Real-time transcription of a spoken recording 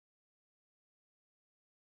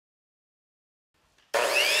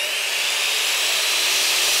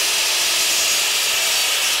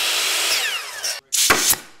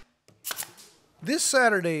This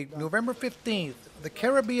Saturday, November 15th, the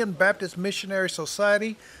Caribbean Baptist Missionary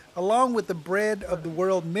Society, along with the Bread of the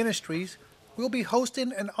World Ministries, will be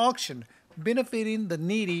hosting an auction benefiting the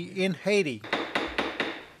needy in Haiti.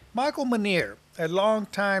 Michael Manier, a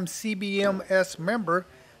longtime CBMS member,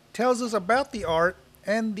 tells us about the art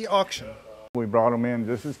and the auction. We brought them in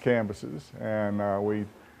just as canvases, and we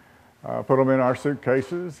put them in our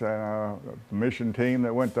suitcases. And the mission team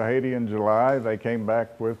that went to Haiti in July, they came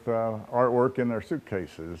back with artwork in their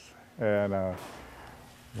suitcases, and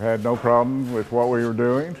had no problem with what we were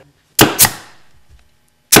doing.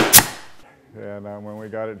 And when we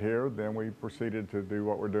got it here, then we proceeded to do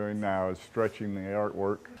what we're doing now, is stretching the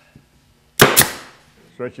artwork,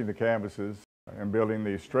 stretching the canvases, and building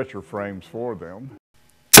these stretcher frames for them.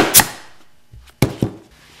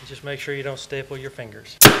 Just make sure you don't staple your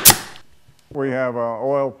fingers. We have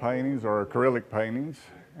oil paintings or acrylic paintings,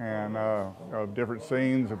 and of different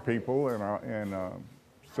scenes of people and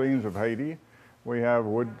scenes of Haiti. We have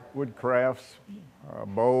wood crafts,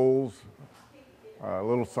 bowls,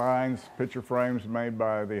 little signs, picture frames made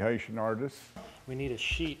by the Haitian artists. We need a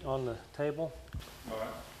sheet on the table.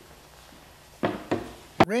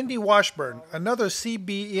 Randy Washburn, another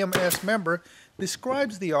CBMS member,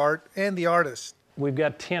 describes the art and the artist. We've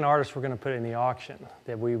got 10 artists we're going to put in the auction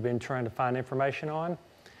that we've been trying to find information on.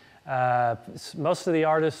 Most of the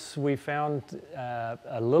artists we found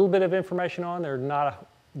a little bit of information on. They're not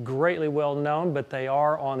greatly well known, but they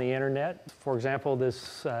are on the internet. For example,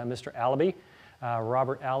 this Mr. Alabi,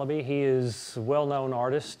 Robert Alabi, he is a well-known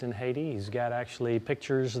artist in Haiti. He's got actually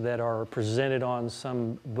pictures that are presented on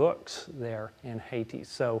some books there in Haiti.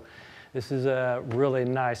 So this is a really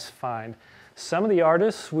nice find. Some of the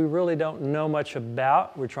artists we really don't know much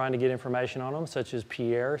about. We're trying to get information on them, such as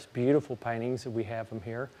Pierre's beautiful paintings that we have them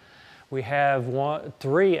here. We have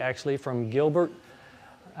three actually from Gilbert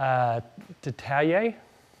Tetaille.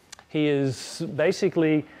 He is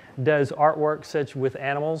basically does artwork such with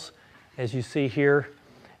animals, as you see here,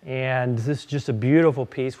 and this is just a beautiful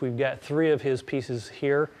piece. We've got three of his pieces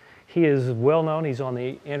here. He is well known. He's on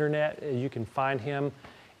the internet. You can find him,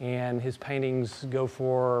 and his paintings go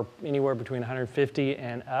for anywhere between $150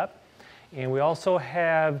 and up. And we also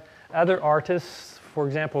have other artists, for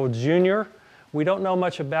example, Junior. We don't know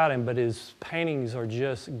much about him, but his paintings are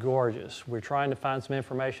just gorgeous. We're trying to find some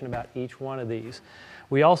information about each one of these.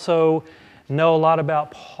 We also know a lot about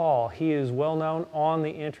Paul. He is well known on the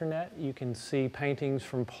internet. You can see paintings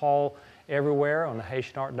from Paul everywhere on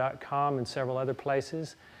HaitianArt.com and several other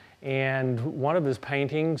places. And one of his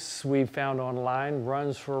paintings we found online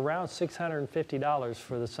runs for around $650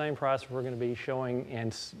 for the same price we're going to be showing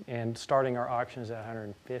and starting our auctions at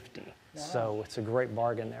 $150. Wow. So it's a great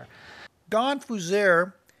bargain there. Don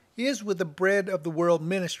Fuzer is with the Bread of the World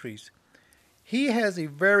Ministries. He has a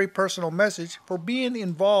very personal message for being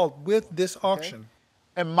involved with this auction.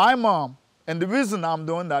 And my mom, and the reason I'm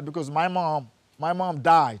doing that, because my mom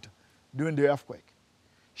died during the earthquake.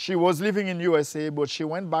 She was living in USA, but she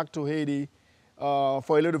went back to Haiti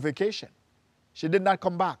for a little vacation. She did not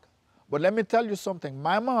come back. But let me tell you something.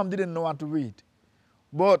 My mom didn't know how to read.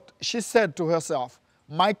 But she said to herself,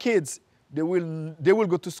 my kids, they will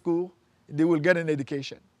go to school, they will get an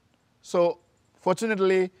education. So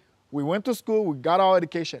fortunately, we went to school, we got our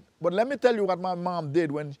education. But let me tell you what my mom did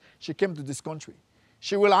when she came to this country.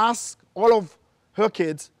 She will ask all of her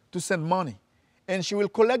kids to send money, and she will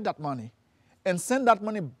collect that money and send that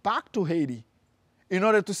money back to Haiti in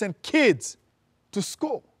order to send kids to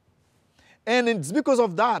school. And it's because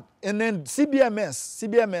of that. And then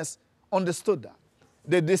CBMS understood that.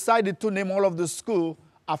 They decided to name all of the school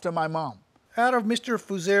after my mom. Out of Mr.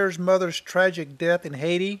 Fuzer's mother's tragic death in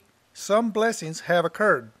Haiti, some blessings have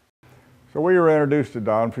occurred. So we were introduced to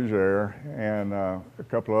Don Fuzer and a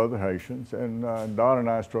couple of other Haitians, and Don and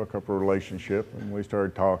I struck up a relationship, and we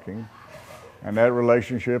started talking. And that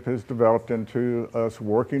relationship has developed into us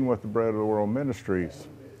working with the Bread of the World Ministries.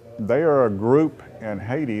 They are a group in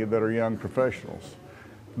Haiti that are young professionals,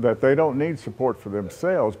 that they don't need support for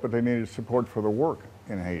themselves, but they need support for the work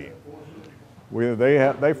in Haiti.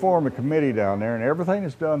 They form a committee down there, and everything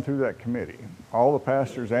is done through that committee. All the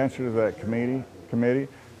pastors answer to that committee.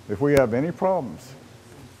 If we have any problems,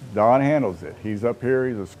 Don handles it. He's up here,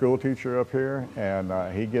 he's a school teacher up here,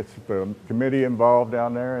 and he gets the committee involved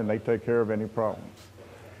down there, and they take care of any problems.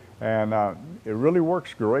 And it really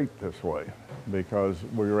works great this way, because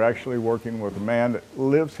we're actually working with a man that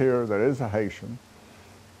lives here that is a Haitian,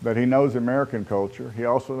 that he knows American culture, he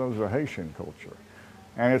also knows the Haitian culture.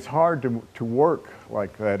 And it's hard to work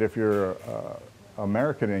like that if you're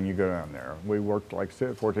American and you go down there. We worked, like I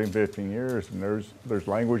said, 14, 15 years, and there's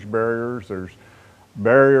language barriers, there's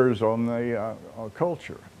barriers on the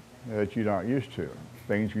culture that you're not used to.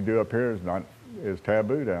 Things you do up here is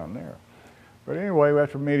taboo down there. But anyway,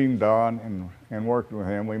 after meeting Don and working with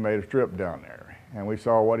him, we made a trip down there, and we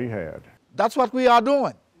saw what he had. That's what we are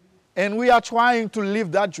doing. And we are trying to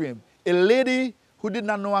live that dream. A lady who did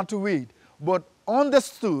not know how to read, but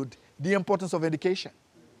understood the importance of education.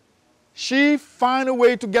 She found a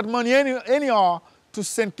way to get money anyhow to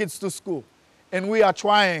send kids to school. And we are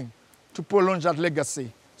trying to prolong that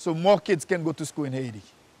legacy so more kids can go to school in Haiti.